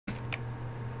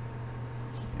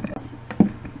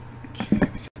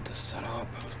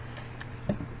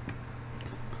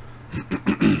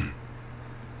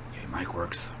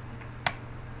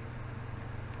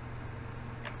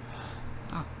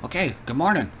Okay, good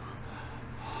morning.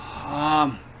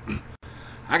 I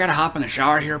gotta hop in the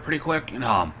shower here pretty quick, and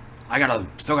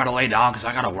still gotta lay down because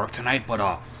I gotta work tonight. But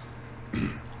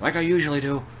like I usually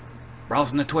do,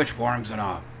 browsing the Twitch forums and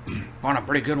found a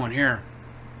pretty good one here.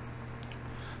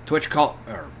 Twitch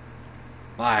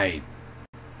by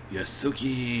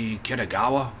Yasuki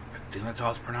Kitagawa. I think that's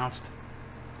how it's pronounced.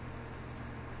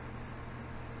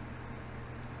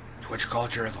 Twitch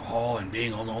culture as a whole and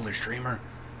being an older streamer,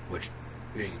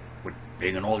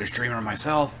 being an older streamer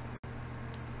myself.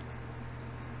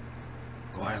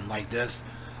 Go ahead and like this.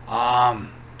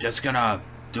 Just gonna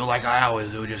do like I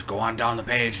always do, just go on down the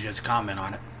page, just comment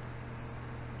on it.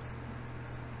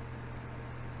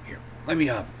 Here, let me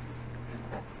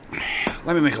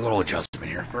make a little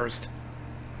adjustment here first.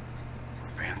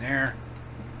 Fan there.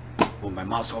 Move my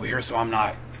mouse over here so I'm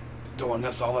not doing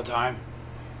this all the time.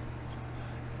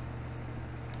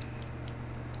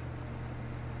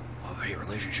 Love-hate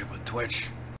relationship with Twitch.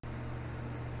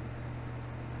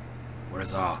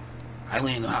 Whereas I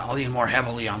lean more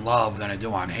heavily on love than I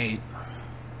do on hate.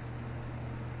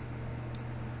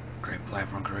 Great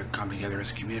platform, come together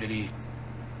as a community.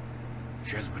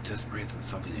 Shares and participates in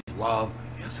something they love.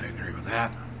 Yes, I agree with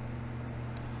that.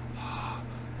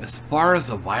 As far as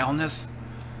the vileness,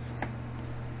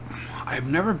 I've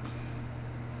never...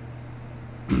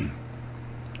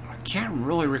 I can't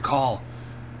really recall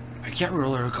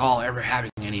ever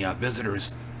having any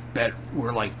visitors that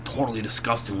were like totally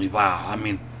disgustingly vile. I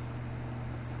mean,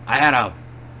 I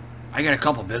get a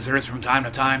couple visitors from time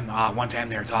to time. One time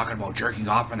they were talking about jerking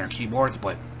off on their keyboards,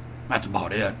 but that's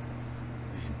about it. I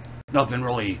mean, nothing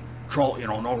really troll,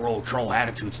 no real troll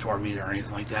attitudes toward me or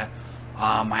anything like that.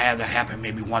 I had that happen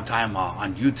maybe one time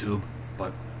on YouTube,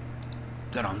 but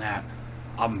that's it on that.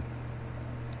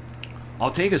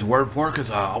 I'll take his word for it because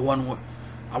I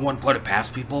wouldn't put it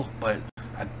past people, but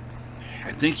I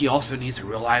think he also needs to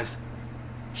realize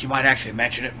he might actually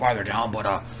mention it farther down,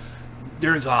 but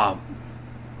there's I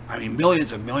mean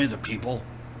millions of people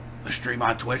stream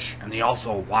on Twitch, and they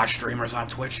also watch streamers on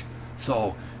Twitch,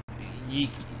 so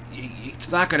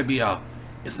it's not gonna be a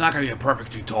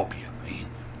perfect utopia. I mean,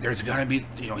 there's gonna be,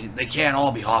 they can't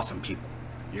all be awesome people.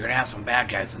 You're gonna have some bad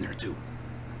guys in there too.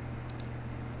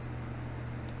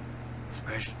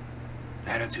 Especially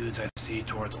attitudes I see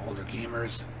towards older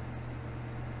gamers.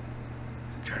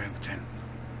 Try to pretend.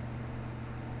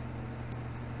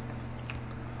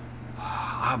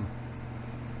 I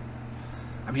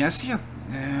mean, I see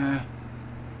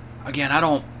again,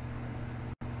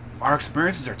 our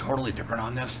experiences are totally different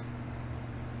on this.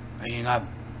 I mean,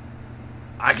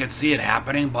 I can see it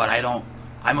happening, but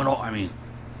I'm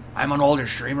an older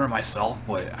streamer myself,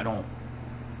 but I don't,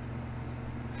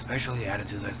 especially the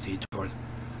attitudes I see towards,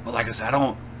 but like I said,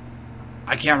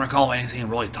 I can't recall anything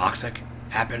really toxic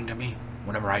happening to me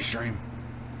whenever I stream.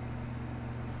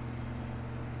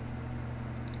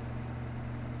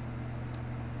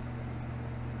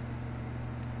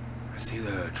 I see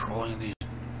the trolling in these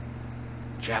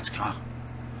chats.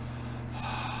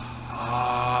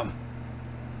 I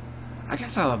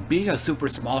guess being a super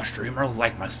small streamer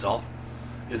like myself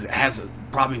has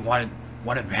probably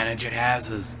one advantage it has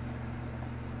is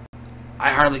I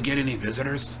hardly get any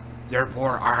visitors,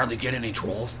 therefore I hardly get any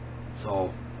trolls,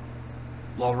 so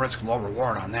low risk, low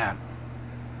reward on that.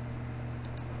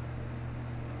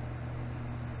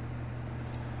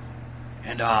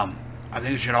 And I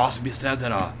think it should also be said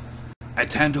that I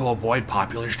tend to avoid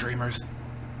popular streamers.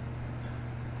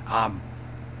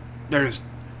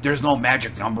 There's no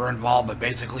magic number involved, but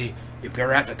basically if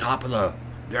they're at the top of the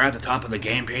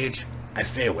game page, I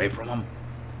stay away from them.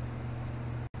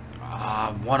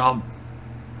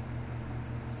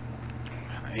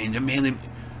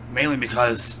 Mainly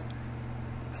because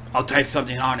I'll type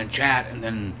something on in chat and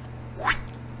then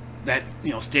that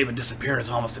statement disappears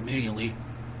almost immediately.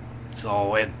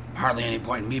 So it hardly any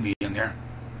point in me being there.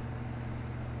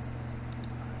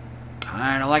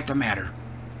 Kinda like the matter.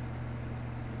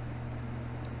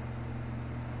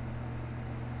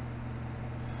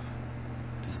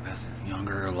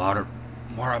 Younger, louder,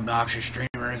 more obnoxious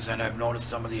streamers, and I've noticed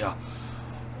some of the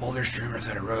older streamers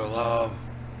that I really love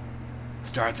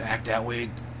start to act that way.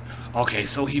 Okay,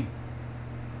 so he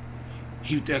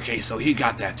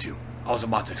got that too. I was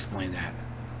about to explain that.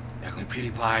 Act like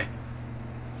PewDiePie.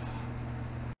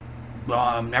 Well,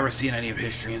 I've never seen any of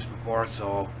his streams before,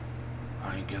 so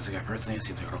I guess the guy personally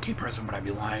seems like an okay person, but I'd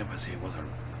be lying if I say it wasn't.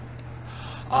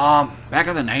 Back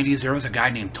in the 90s, there was a guy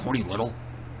named Tony Little.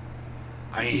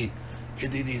 He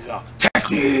did these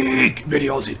technique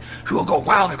videos. He would go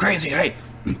wild and crazy. Hey,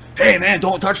 Hey man,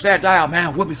 don't touch that dial,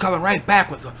 man. We'll be coming right back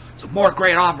with some more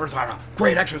great offers on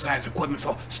great exercise equipment.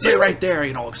 So stay right there,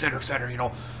 you know, et cetera, you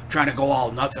know, trying to go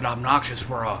all nuts and obnoxious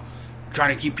for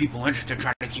trying to keep people interested,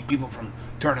 trying to keep people from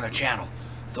turning the channel.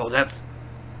 So that's,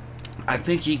 I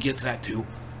think he gets that too.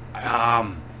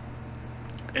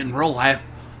 In real life,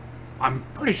 I'm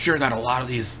pretty sure that a lot of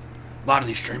these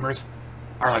streamers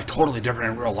are like totally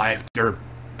different in real life. They're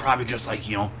probably just like,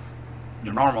 you know,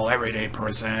 your normal everyday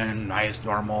person, nice,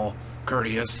 normal,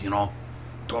 courteous, you know,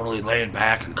 totally laid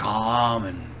back and calm,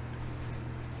 and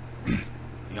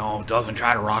you know, doesn't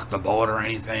try to rock the boat or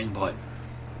anything. But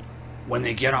when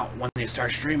they get out, when they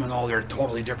start streaming, oh, they're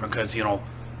totally different, because you know,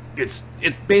 it's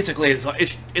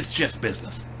just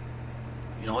business.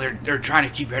 You know, they're trying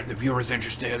to keep the viewers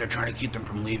interested. They're trying to keep them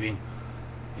from leaving.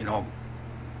 You know,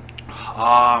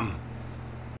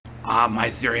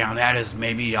 my theory on that is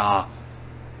maybe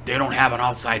they don't have an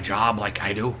outside job like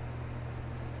I do.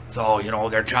 So, you know,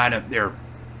 they're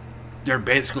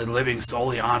basically living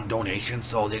solely on donations,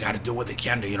 so they got to do what they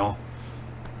can to, you know.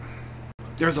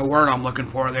 There's a word I'm looking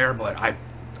for there, but I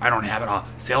don't have it.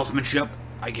 Salesmanship,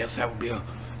 I guess that'd be a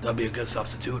good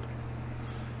substitute.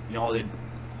 You know,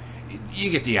 you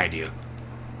get the idea.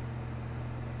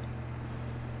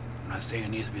 I'm not saying it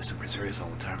needs to be super serious all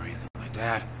the time or anything like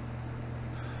that.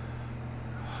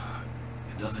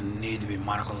 It doesn't need to be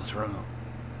monocle this room.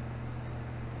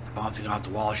 The bouncing off the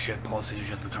wall shit posting is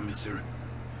just becoming serious.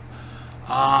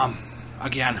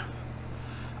 Again,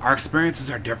 our experiences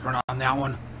are different on that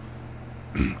one.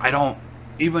 I don't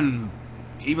even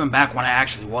back when I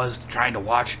actually was trying to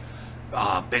watch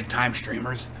big time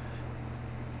streamers,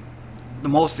 the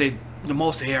most they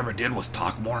ever did was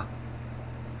talk more.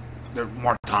 They're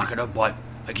more talkative, but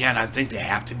again, I think they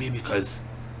have to be, because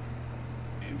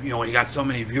you know, you got so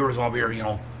many viewers over here, you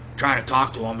know, trying to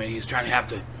talk to him, and he's trying to have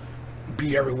to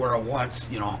be everywhere at once,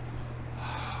 you know.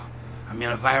 I mean,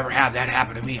 if I ever had that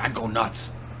happen to me, I'd go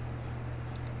nuts.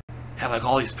 Have like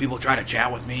all these people trying to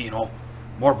chat with me, you know,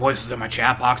 more voices in my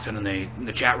chat box than in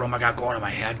the chat room I got going in my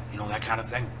head, you know, that kind of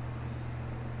thing.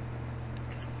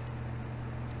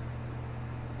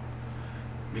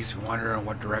 Makes me wonder in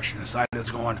what direction the site is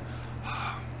going,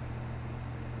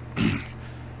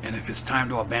 and if it's time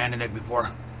to abandon it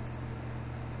before.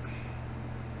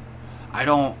 I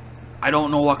don't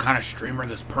know what kind of streamer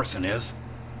this person is,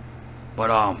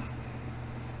 but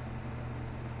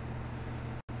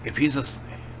if he's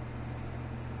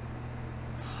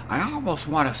I almost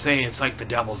want to say it's like the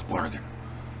devil's bargain.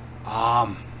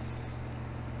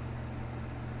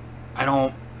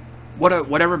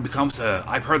 Whatever becomes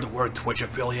I've heard the word Twitch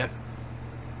affiliate.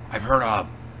 I've heard a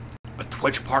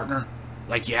Twitch partner,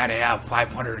 like you had to have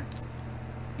 500,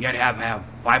 you had to have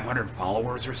 500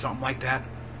 followers or something like that.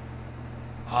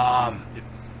 I'm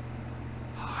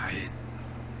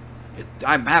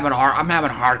having a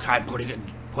hard time putting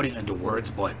it into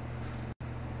words, but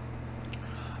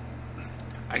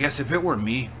I guess if it were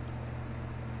me,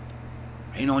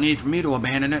 ain't no need for me to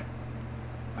abandon it.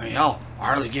 I mean, hell, I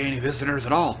hardly get any visitors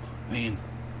at all. I mean,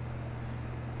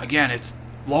 again, it's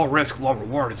low risk, low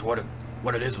reward is what it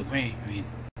is with me. I mean,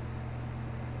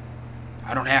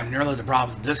 I don't have nearly the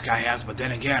problems that this guy has, but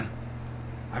then again,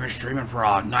 I've been streaming for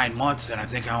 9 months, and I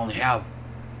think I only have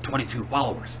 22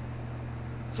 followers.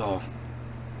 So,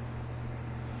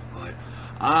 but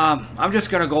I'm just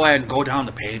gonna go ahead and go down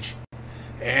the page,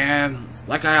 and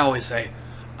like I always say,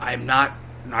 I'm not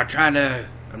trying to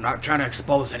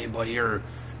expose anybody or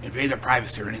invade their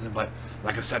privacy or anything, but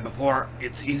like I said before,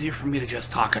 it's easier for me to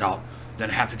just talk it out than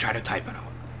have to try to type it out.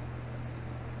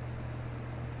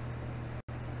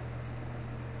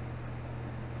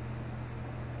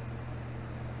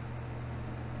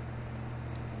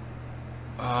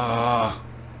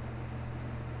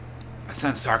 I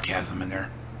sense sarcasm in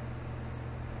there.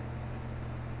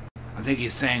 I think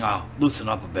he's saying, loosen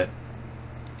up a bit.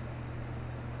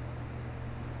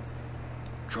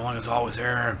 Trolling is always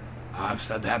there. I've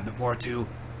said that before too.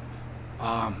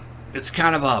 It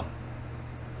kind of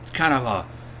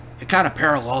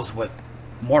parallels with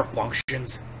more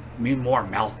functions mean more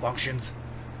malfunctions.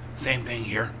 Same thing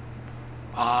here.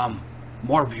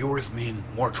 More viewers mean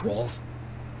more trolls.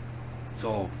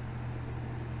 So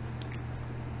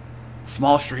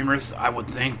small streamers, I would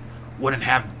think, wouldn't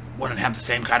have the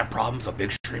same kind of problems a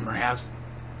big streamer has,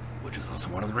 which is also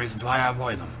one of the reasons why I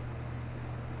avoid them.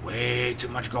 Way too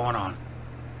much going on.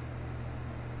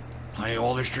 Plenty of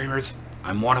older streamers.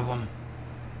 I'm one of them.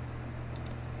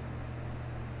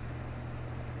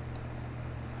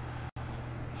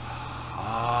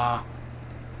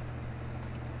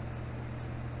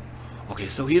 Okay,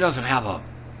 so he doesn't have a...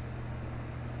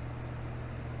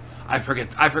 I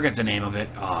forget the name of it.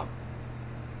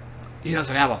 He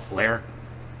doesn't have a flare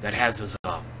that has his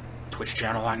Twitch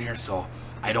channel on here, so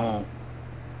I don't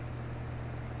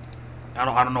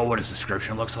know what his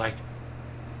description looks like.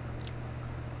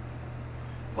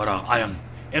 But I am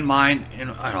in mine in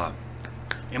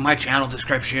my channel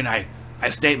description. I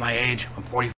state my age. I'm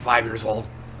 45 years old,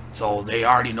 so they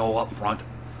already know up front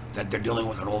that they're dealing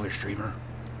with an older streamer.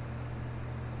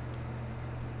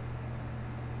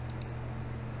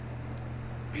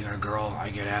 Being a girl, I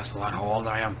get asked a lot how old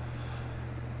I am.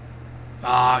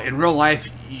 In real life,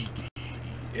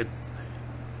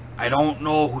 I don't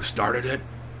know who started it,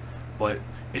 but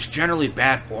it's generally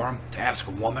bad form to ask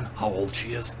a woman how old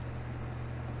she is.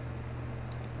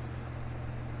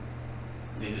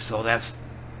 So that's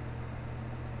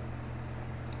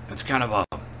kind of a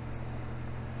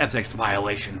ethics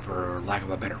violation, for lack of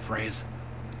a better phrase.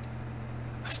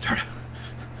 I start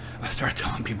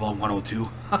telling people I'm 102.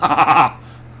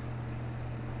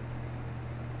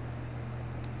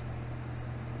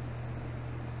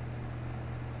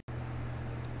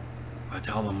 I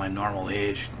tell them my normal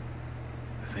age,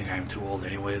 I think I'm too old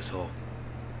anyway, so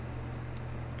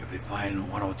if they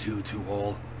find 102 too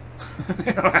old,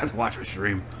 they don't have to watch my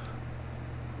stream.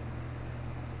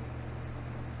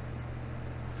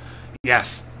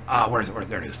 Yes, where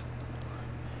there it is.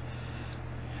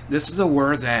 This is a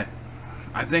word that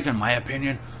I think, in my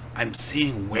opinion, I'm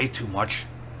seeing way too much.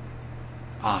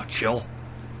 Chill.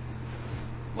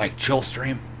 Like chill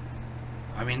stream.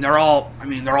 I mean, they're all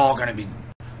gonna be,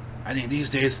 I think these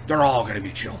days, they're all gonna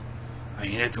be chill. I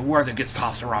mean, it's a word that gets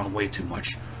tossed around way too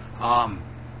much.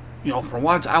 You know, for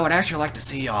once, I would actually like to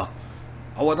see,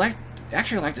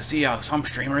 some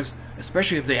streamers,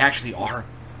 especially if they actually are,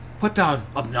 put down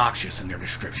obnoxious in their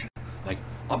description. Like,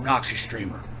 obnoxious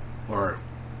streamer, or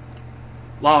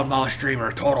loudmouth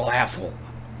streamer, total asshole.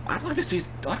 I'd like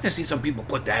to see some people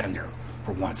put that in there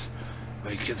for once.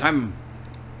 Because I mean,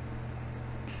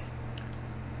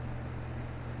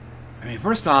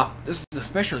 first off, this is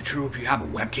especially true if you have a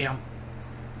webcam.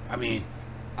 I mean,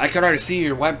 I could already see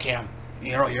your webcam.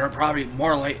 You know, you're probably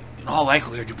more like, in all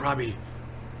likelihood, you're probably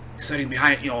sitting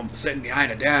behind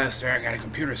a desk, staring at a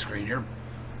computer screen.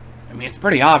 I mean, it's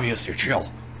pretty obvious you're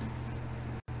chill.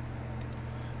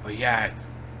 But yeah,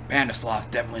 Panda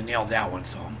Sloth definitely nailed that one,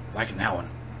 so I'm liking that one.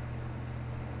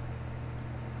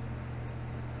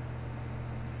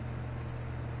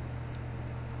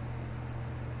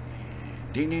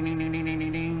 Ding ding ding ding ding ding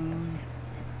ding ding.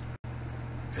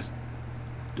 Just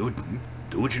do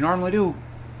what you normally do.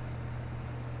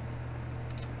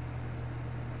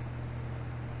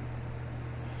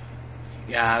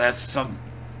 Yeah, that's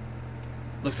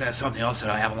looks like something else that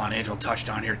Avalon Angel touched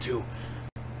on here too.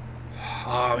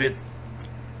 I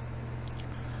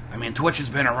mean, Twitch has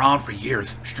been around for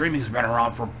years. Streaming's been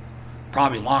around for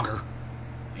probably longer.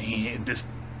 And it's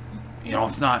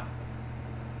not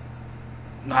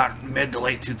mid to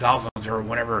late 2000s or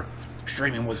whenever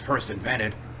streaming was first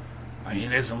invented. I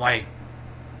mean, it isn't like,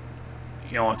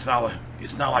 it's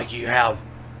not like you have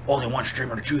only one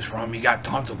streamer to choose from. You got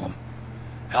tons of them.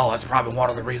 Hell, that's probably one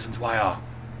of the reasons why I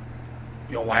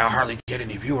hardly get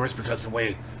any viewers, because the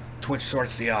way Twitch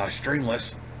sorts the stream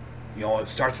list, it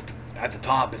starts at the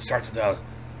top. It starts at the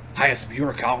highest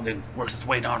viewer count and then works its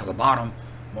way down to the bottom.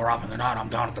 More often than not, I'm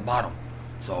down at the bottom.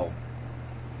 So,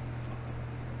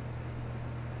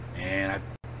 and I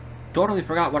totally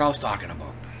forgot what I was talking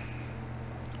about.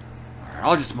 Alright,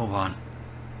 I'll just move on.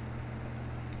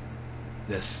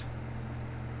 There's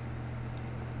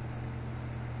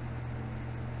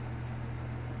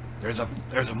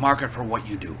a market for what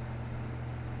you do.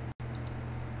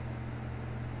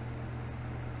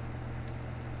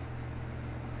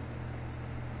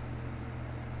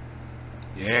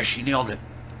 Yeah, she nailed it.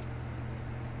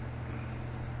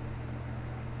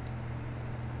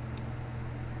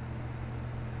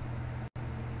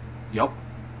 Yup.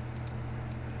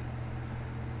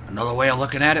 Another way of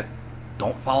looking at it,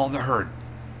 don't follow the herd.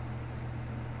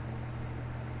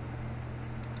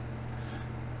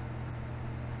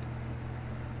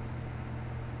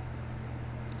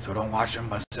 So don't watch them,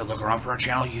 but still look around for a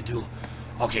channel you do.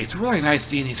 Okay, it's really nice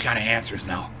seeing these kind of answers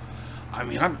now. I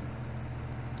mean, hang on.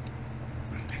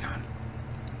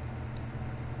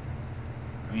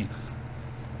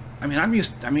 I'm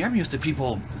used to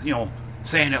people,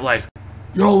 saying it like,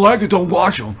 you don't like it, don't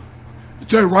watch them.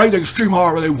 It's their right, they can stream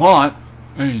however they want.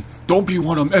 I mean, don't be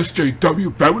one of them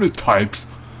SJW feminist types.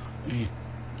 I mean,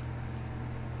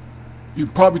 you're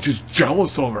probably just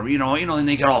jealous over them, and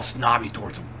they get all snobby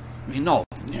towards them. I mean, no,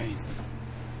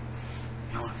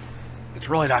 it's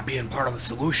really not being part of the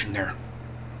solution there.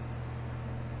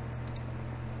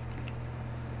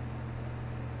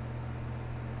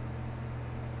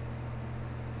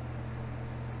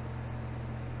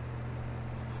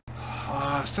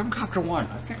 Semcopter 1.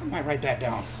 I think I might write that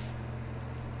down.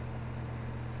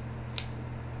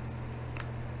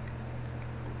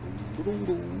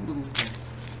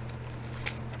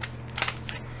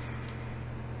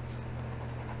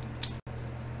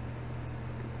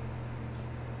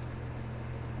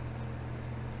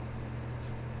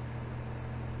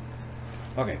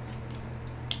 Okay.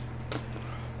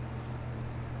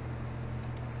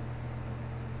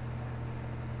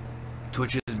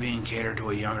 Twitch is being catered to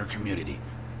a younger community.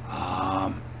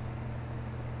 Well,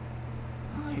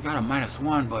 you got a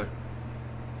 -1, but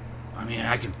I mean,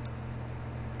 I can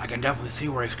definitely see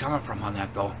where he's coming from on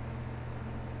that, though.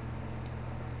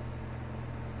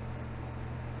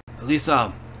 At least,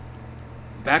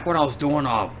 back when I was doing,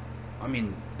 I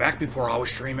mean, back before I was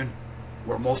streaming,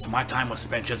 where most of my time was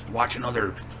spent just watching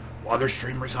other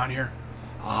streamers on here,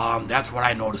 that's what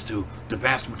I noticed too. The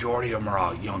vast majority of them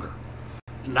are younger.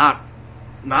 Not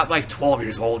like 12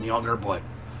 years old and younger, but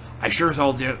I sure as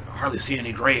hell didn't hardly see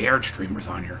any gray-haired streamers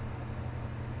on here.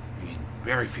 I mean,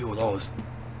 very few of those.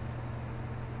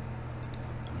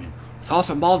 I mean, saw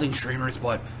some balding streamers,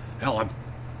 but hell,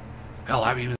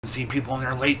 I've even seen people in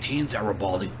their late teens that were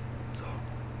balding. So.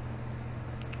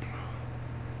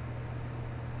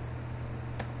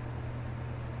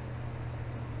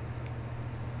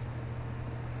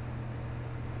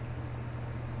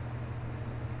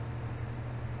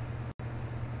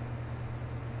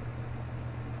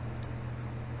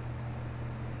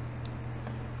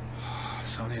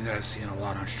 Something that I've seen a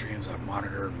lot on streams I've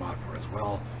monitored and mod for as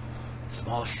well.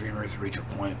 Small streamers reach a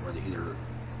point where they either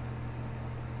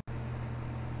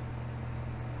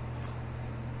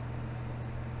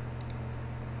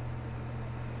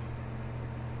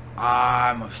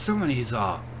I'm assuming he's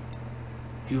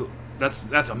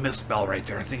that's a misspell right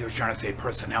there. I think he was trying to say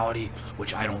personality,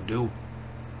 which I don't do.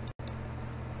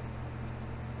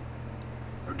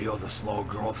 Or deal with a slow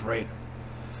growth rate.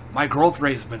 My growth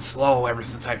rate has been slow ever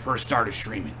since I first started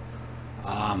streaming.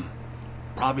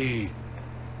 Probably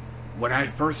when I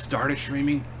first started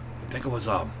streaming, I think it was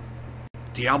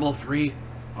Diablo 3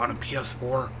 on a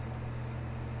PS4,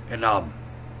 and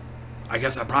I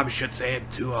guess I probably should say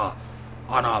it too. On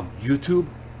YouTube,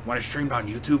 when I streamed on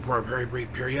YouTube for a very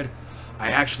brief period,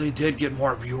 I actually did get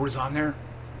more viewers on there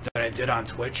than I did on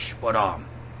Twitch. But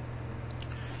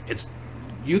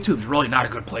YouTube's really not a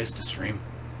good place to stream.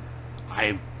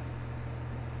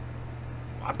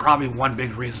 I'm probably one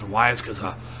big reason why is because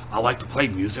I like to play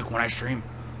music when I stream,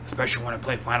 especially when I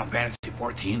play Final Fantasy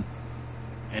XIV.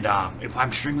 And if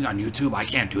I'm streaming on YouTube, I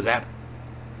can't do that.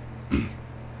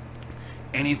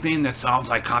 Anything that sounds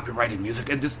like copyrighted music,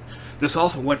 and this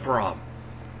also went for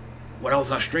when I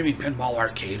was streaming Pinball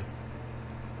Arcade.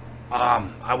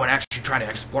 I would actually try to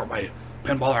export my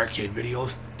Pinball Arcade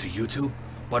videos to YouTube,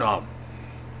 but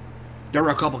there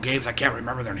were a couple games, I can't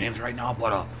remember their names right now,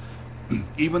 but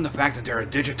even the fact that there are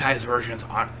digitized versions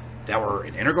that were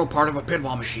an integral part of a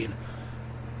pinball machine,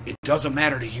 it doesn't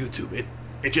matter to YouTube.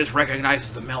 It just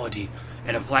recognizes the melody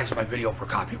and it flags my video for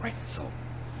copyright. So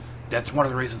that's one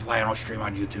of the reasons why I don't stream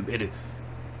on YouTube. It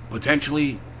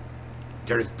potentially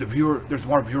there's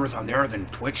more viewers on there than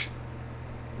Twitch.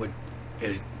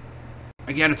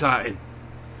 Again,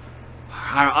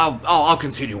 I'll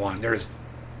continue on.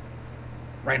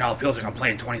 Right now it feels like I'm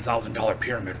playing $20,000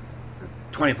 Pyramid.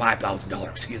 $25,000,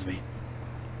 excuse me.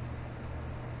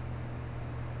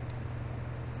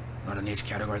 A lot of niche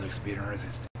categories like speedrunners.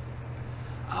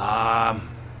 I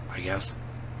guess.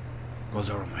 Goes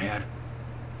over my head.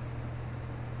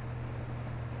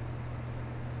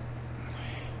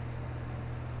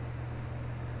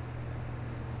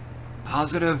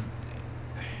 Positive.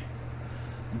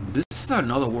 This is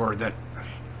another word that,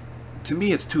 to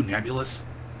me, it's too nebulous.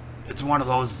 It's one of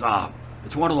those.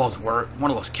 It's one of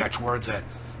those catchwords that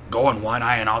go in one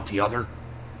eye and out the other.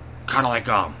 Kind of like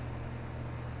a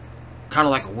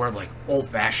word like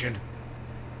old-fashioned,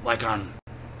 like on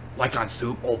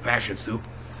soup, old-fashioned soup.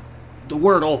 The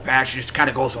word old-fashioned just kind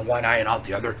of goes in one eye and out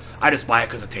the other. I just buy it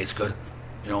because it tastes good.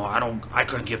 You know, I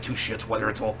couldn't give two shits whether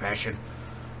it's old-fashioned.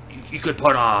 You could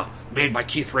put made by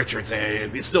Keith Richards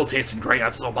and it still tasted great.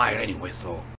 I'd still buy it anyway.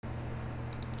 So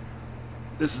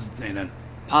this is, and then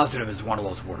positive is one of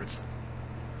those words.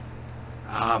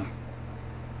 And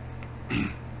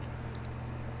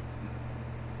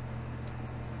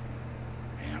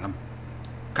I'm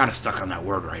kind of stuck on that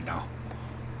word right now.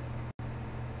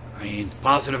 I mean,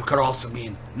 positive could also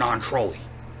mean non-trolly,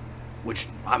 which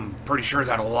I'm pretty sure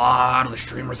that a lot of the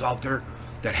streamers out there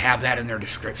that have that in their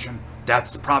description,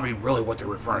 that's probably really what they're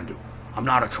referring to. I'm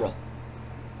not a troll.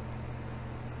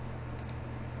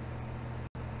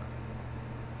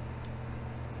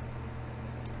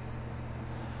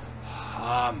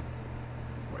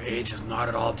 page is not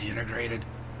at all deintegrated.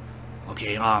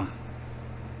 Okay, I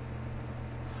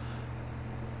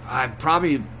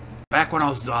probably, back when I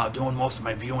was doing most of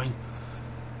my viewing,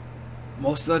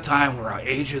 most of the time where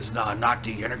age is not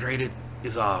deintegrated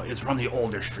is from the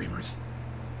older streamers.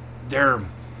 They're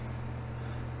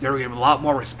a lot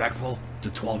more respectful to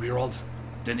 12-year-olds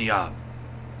than the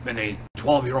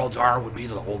 12-year-olds would be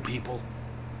to the old people.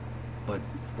 But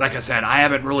like I said, I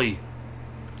haven't really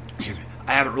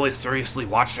seriously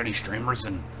watched any streamers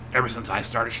ever since I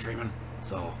started streaming,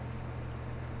 so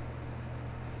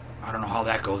I don't know how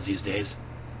that goes these days.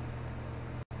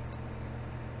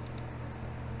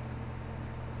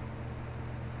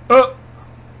 Oh!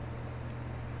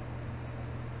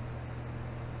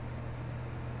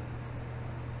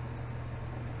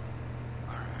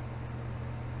 Alright.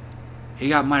 He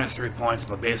got minus 3 points,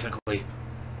 but basically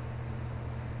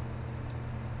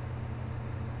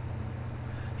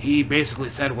he basically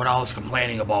said what I was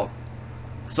complaining about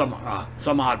some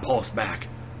odd post back.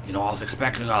 You know, I was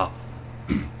expecting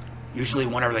usually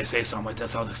whenever they say something like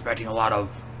this, I was expecting a lot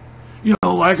of, you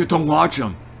don't like it, don't watch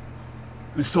him.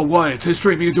 And so what? It's his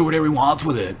stream, he can do whatever he wants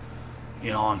with it.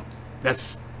 You know, and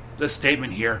that's this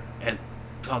statement here, and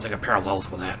sounds like it parallels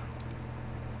with that.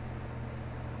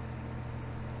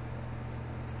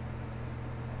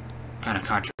 Kind of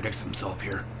contradicts himself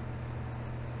here.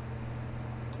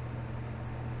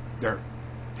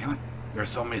 Damn it, there are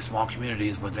so many small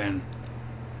communities, but then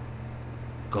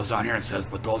goes on here and says,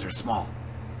 but those are small.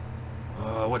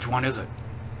 Which one is it?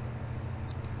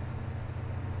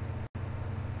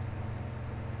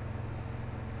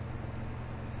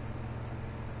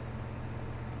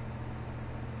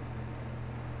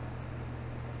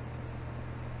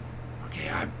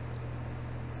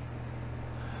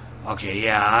 Okay,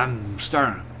 yeah, I'm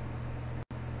starting.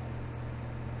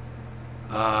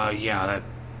 Yeah, that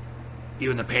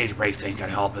even the page breaks ain't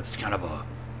gonna help. It's kind of a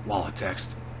wall of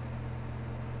text.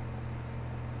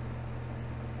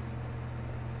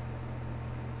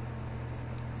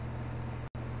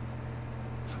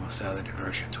 Someone said the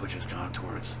direction Twitch has gone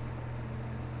towards.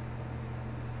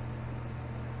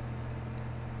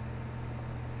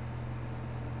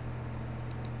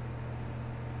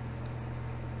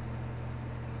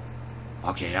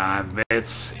 Okay,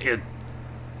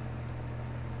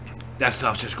 that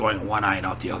stuff's just going in one eye and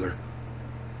out the other.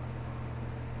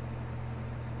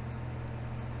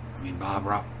 I mean, Bob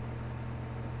Rock.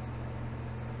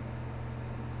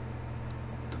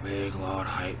 The big, loud,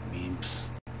 hype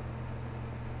memes.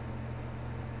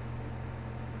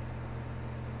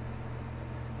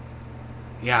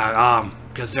 Yeah,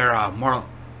 because they're more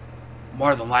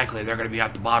than likely they're going to be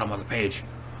at the bottom of the page.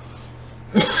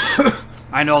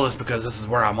 I know this because this is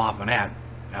where I'm often at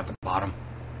the bottom.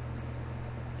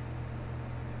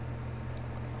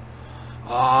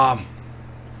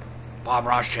 Bob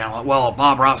Ross channel. Well,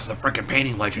 Bob Ross is a freaking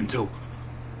painting legend too.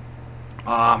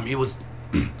 He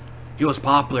was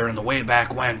popular in the way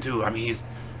back when too. I mean,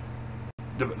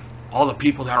 all the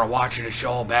people that are watching the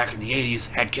show back in the 80s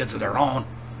had kids of their own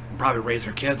and probably raised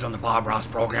their kids on the Bob Ross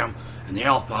program, and they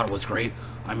all thought it was great.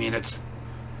 I mean, it's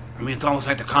almost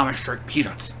like the comic strip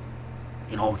Peanuts.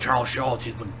 You know, Charles Schultz,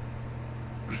 he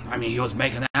was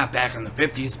making that back in the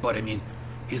 50s, but I mean,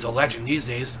 he's a legend these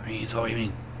days.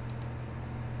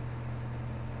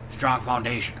 Strong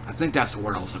foundation. I think that's the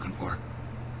word I was looking for.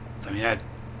 So, I mean,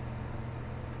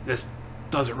 this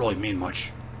doesn't really mean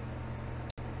much.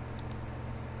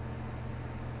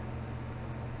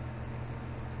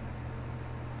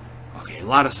 Okay, a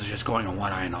lot of this is just going on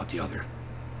one eye and out the other.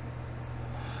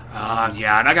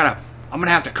 Yeah, and I'm gonna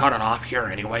have to cut it off here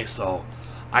anyway, so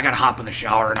I gotta hop in the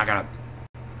shower and I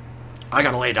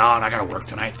gotta lay down. I gotta work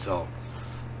tonight, so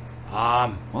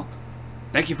well,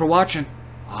 thank you for watching.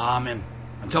 And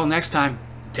until next time,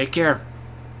 take care.